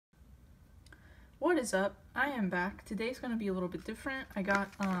What is up? I am back. Today's going to be a little bit different. I got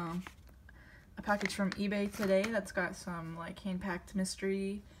a package from eBay today that's got some like hand-packed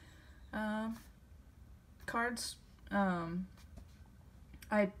mystery cards.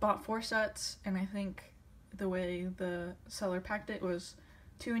 I bought 4 sets, and I think the way the seller packed it was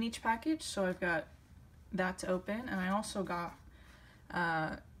 2 in each package, so I've got that to open. And I also got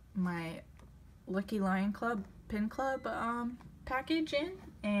my Lucky Lion Club pin club package in.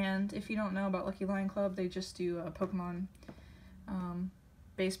 And if you don't know about Lucky Lion Club, they just do a Pokemon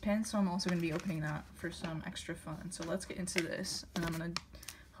base pin, so I'm also going to be opening that for some extra fun. So let's get into this, and I'm going to,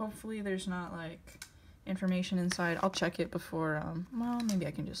 hopefully there's not like information inside. I'll check it before, well, maybe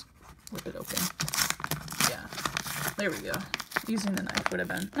I can just rip it open. Yeah, there we go. Using the knife would have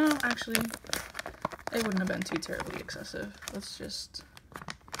been, no, actually, it wouldn't have been too terribly excessive. Let's just,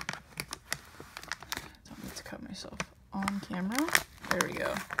 don't need to cut myself on camera. There we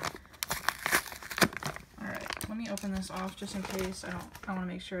go. Alright, let me open this off just in case. I want to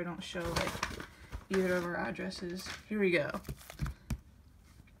make sure I don't show like either of our addresses. Here we go.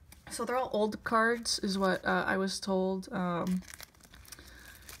 So they're all old cards is what I was told. I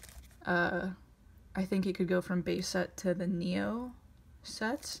think it could go from base set to the Neo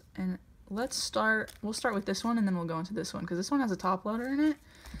sets. And we'll start with this one, and then we'll go into this one, because this one has a top loader in it,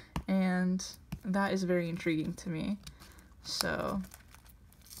 and that is very intriguing to me. So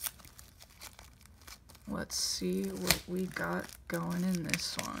let's see what we got going in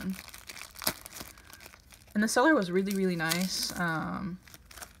this one. And the seller was really, really nice. I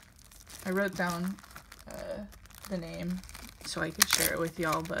wrote down the name so I could share it with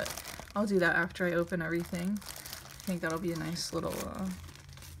y'all, but I'll do that after I open everything. I think that'll be a nice little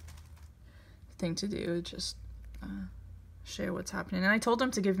thing to do, just share what's happening. And I told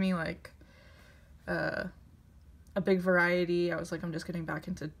him to give me like a big variety. I was like, I'm just getting back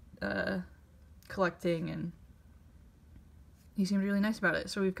into collecting, and he seemed really nice about it.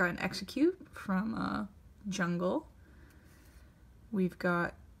 So we've got an Execute from Jungle. We've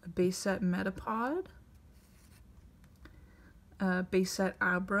got a base set Metapod, base set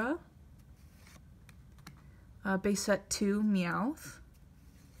Abra, base set 2 Meowth.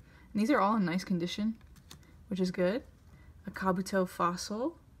 And these are all in nice condition, which is good. A Kabuto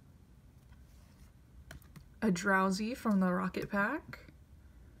Fossil, a Drowsy from the Rocket Pack.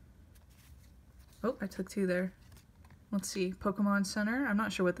 Oh, I took 2 there. Let's see, Pokemon Center. I'm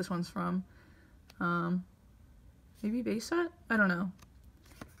not sure what this one's from. Maybe base set? I don't know.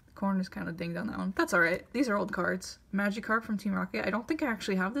 The corner's kind of dinged on that one. That's alright. These are old cards. Magikarp from Team Rocket. I don't think I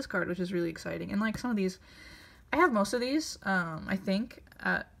actually have this card, which is really exciting. And like some of these, I have most of these, I think,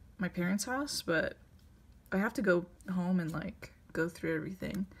 at my parents' house, but I have to go home and like go through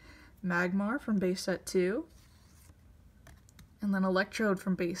everything. Magmar from base set 2. And then Electrode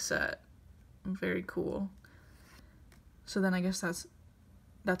from base set. Very cool. So then I guess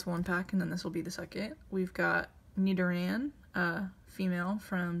that's one pack, and then this will be the second. We've got Nidoran, female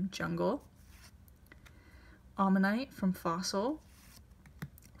from Jungle. Ammonite from Fossil.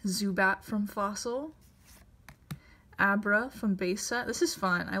 Zubat from Fossil. Abra from base set. This is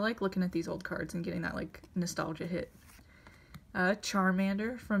fun. I like looking at these old cards and getting that like nostalgia hit.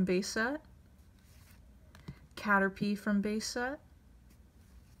 Charmander from base set. Caterpie from base set.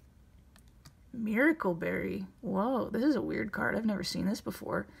 Miracle Berry. Whoa, this is a weird card. I've never seen this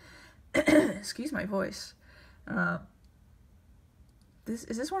before. Excuse my voice.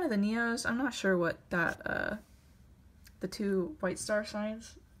 Is this one of the Neos? I'm not sure what that the 2 White Star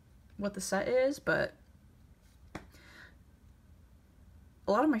signs, what the set is, but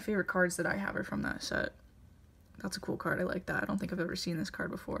a lot of my favorite cards that I have are from that set. That's a cool card. I like that. I don't think I've ever seen this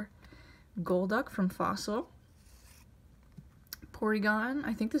card before. Golduck from Fossil. Porygon.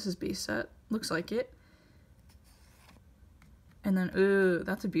 I think this is base set. Looks like it. And then, ooh,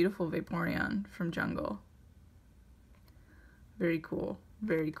 that's a beautiful Vaporeon from Jungle. Very cool.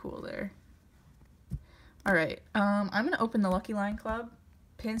 Very cool there. Alright, I'm going to open the Lucky Lion Club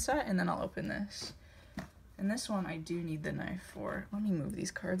pin set, and then I'll open this. And this one I do need the knife for. Let me move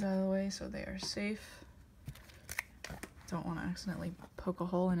these cards out of the way so they are safe. Don't want to accidentally poke a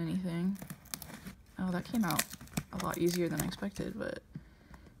hole in anything. Oh, that came out a lot easier than I expected, but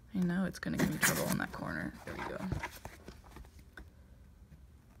I know it's going to give me trouble in that corner. There we go.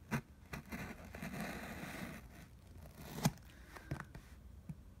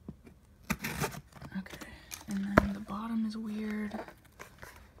 Okay, and then the bottom is weird.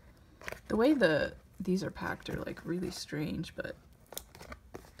 The way these are packed are like really strange, but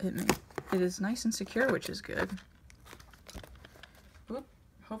it is nice and secure, which is good. Oop,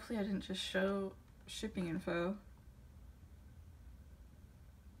 hopefully I didn't just show shipping info.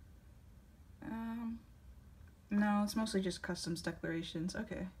 No, it's mostly just customs declarations.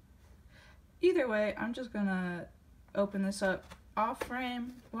 Okay. Either way, I'm just gonna open this up off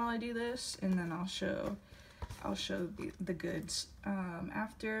frame while I do this, and then I'll show the goods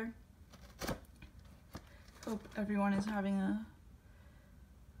after. Hope everyone is having a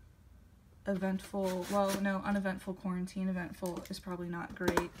eventful, well, no, uneventful quarantine. Eventful is probably not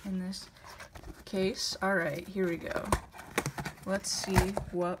great in this case. All right, here we go. Let's see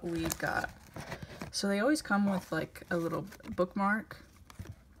what we got. So they always come with like a little bookmark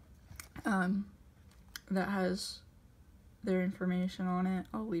that has their information on it.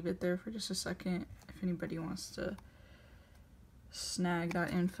 I'll leave it there for just a second if anybody wants to snag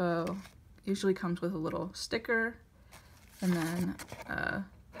that info. Usually comes with a little sticker and then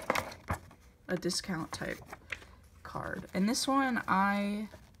a discount type card. And this one I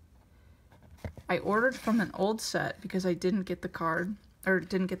ordered from an old set because I didn't get the card, or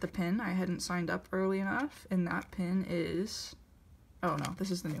didn't get the pin. I hadn't signed up early enough, and that pin is, oh no, this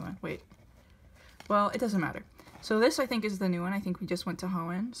is the new one. Wait. Well, it doesn't matter. So this I think is the new one. I think we just went to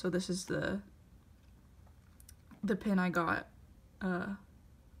Hoenn. So this is the pin I got. I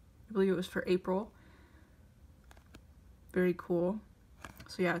believe it was for April. Very cool.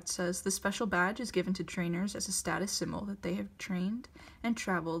 So yeah, it says, the special badge is given to trainers as a status symbol that they have trained and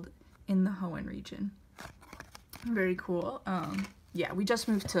traveled in the Hoenn region. Very cool. Yeah, we just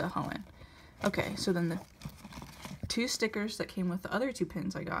moved to Hoenn. Okay, so then the two stickers that came with the other two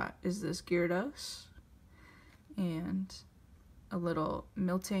pins I got is this Gyarados and a little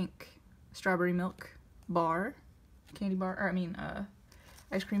Miltank strawberry milk bar, candy bar, or I mean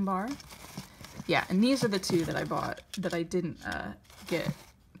ice cream bar. Yeah, and these are the two that I bought that I didn't get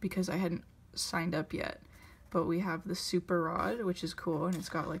because I hadn't signed up yet. But we have the Super Rod, which is cool, and it's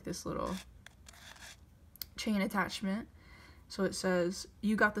got like this little chain attachment. So it says,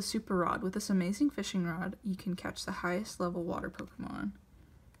 you got the Super Rod. With this amazing fishing rod, you can catch the highest level water Pokemon.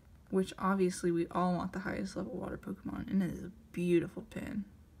 Which obviously we all want the highest level water Pokemon, and it is a beautiful pin.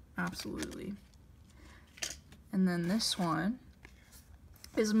 Absolutely. And then this one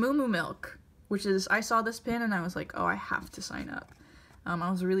is Moo Moo Milk, which is, I saw this pin and I was like, oh, I have to sign up. I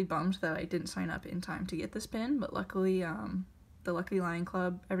was really bummed that I didn't sign up in time to get this pin, but luckily, the Lucky Lion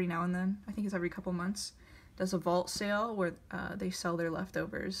Club, every now and then, I think it's every couple months, does a vault sale where they sell their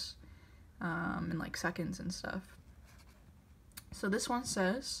leftovers in like seconds and stuff. So this one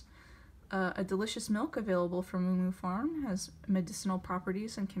says, a delicious milk available from Moo Moo Farm has medicinal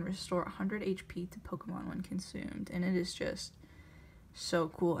properties and can restore 100 HP to Pokemon when consumed. And it is just so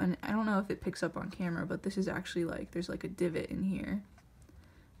cool. And I don't know if it picks up on camera, but this is actually like, there's like a divot in here.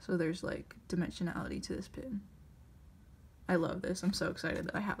 So there's like dimensionality to this pin. I love this. I'm so excited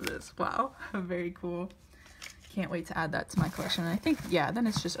that I have this. Wow, very cool. Can't wait to add that to my collection. And I think, yeah, then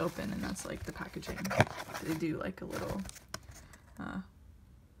it's just open and that's like the packaging. They do like a little,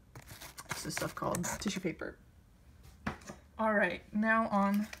 what's this stuff called? Tissue paper. All right, now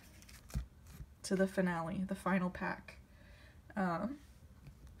on to the finale, the final pack.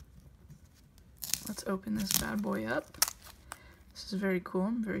 Let's open this bad boy up. This is very cool.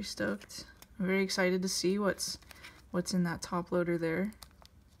 I'm very stoked. I'm very excited to see what's in that top loader there.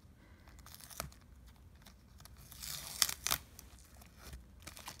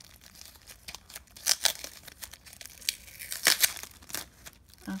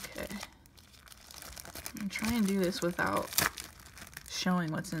 Okay. I'm gonna try and do this without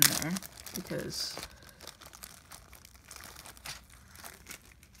showing what's in there because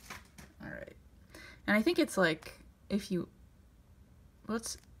alright. And I think it's like if you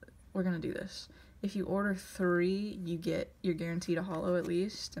we're gonna do this. If you order 3, you're guaranteed a holo at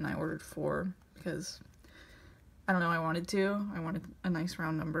least, and I ordered 4 because I don't know, I wanted a nice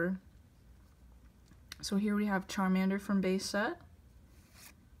round number. So here we have Charmander from base set,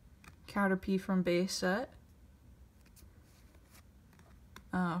 Caterpie from base set,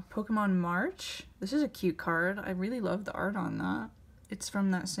 Pokemon March. This is a cute card. I really love the art on that. It's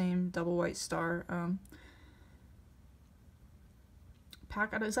from that same double white star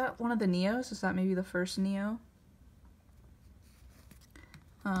pack. Is that one of the Neos? Is that maybe the first Neo?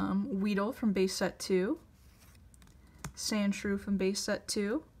 Weedle from base set 2. Sandshrew from base set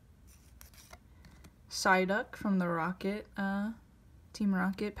 2. Psyduck from the Rocket, Team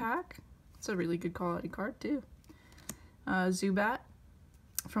Rocket pack. It's a really good quality card too. Zubat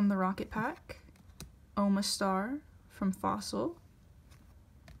from the Rocket pack. Omastar from Fossil.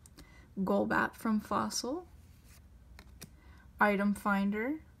 Golbat from Fossil. Item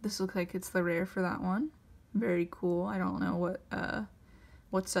Finder. This looks like it's the rare for that one. Very cool. I don't know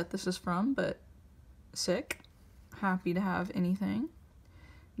what set this is from, but sick. Happy to have anything.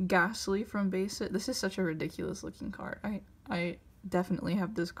 Ghastly from Base Set. This is such a ridiculous looking card. I definitely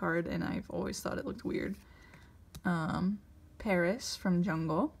have this card and I've always thought it looked weird. Paris from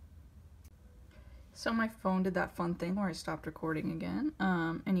Jungle. So my phone did that fun thing where I stopped recording again.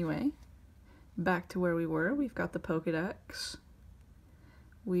 Anyway, back to where we were. We've got the Pokedex.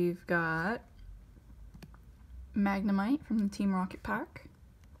 We've got Magnemite from the Team Rocket pack.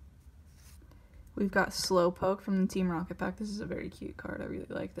 We've got Slowpoke from the Team Rocket pack. This is a very cute card. I really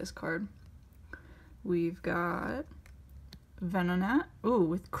like this card. We've got Venonat. Ooh,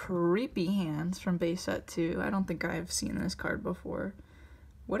 with creepy hands from Base Set 2. I don't think I've seen this card before.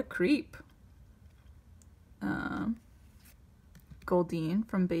 What a creep. Goldeen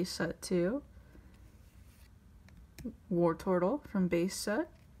from Base Set 2. Wartortle from Base Set.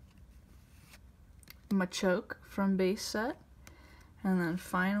 Machoke from Base Set. And then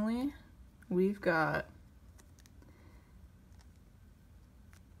finally, we've got,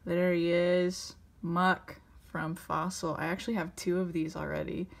 there he is, Muck from Fossil. I actually have 2 of these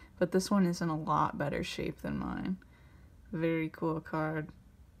already, but this one is in a lot better shape than mine. Very cool card.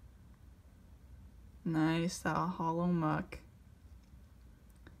 Nice, that hollow Muck.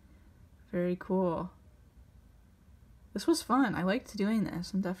 Very cool. This was fun. I liked doing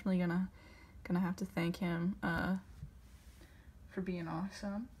this. I'm definitely gonna have to thank him for being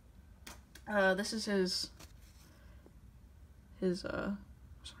awesome. This is his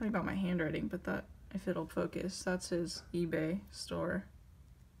sorry about my handwriting, but that, if it'll focus, that's his eBay store.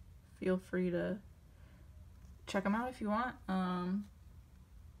 Feel free to check them out if you want.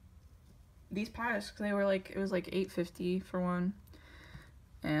 These packs, they were like, it was like $8.50 for one,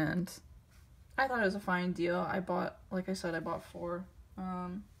 and I thought it was a fine deal. I bought, like I said, I bought 4.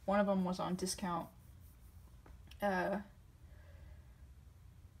 One of them was on discount. I'd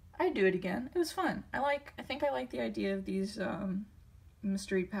do it again. It was fun. I think I like the idea of these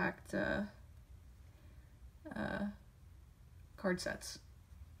mystery packed card sets.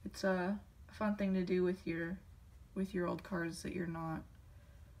 It's a fun thing to do with your old cards that you're not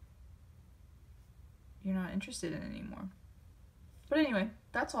interested in anymore. But anyway,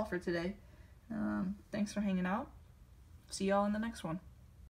 that's all for today. Thanks for hanging out. See y'all in the next one.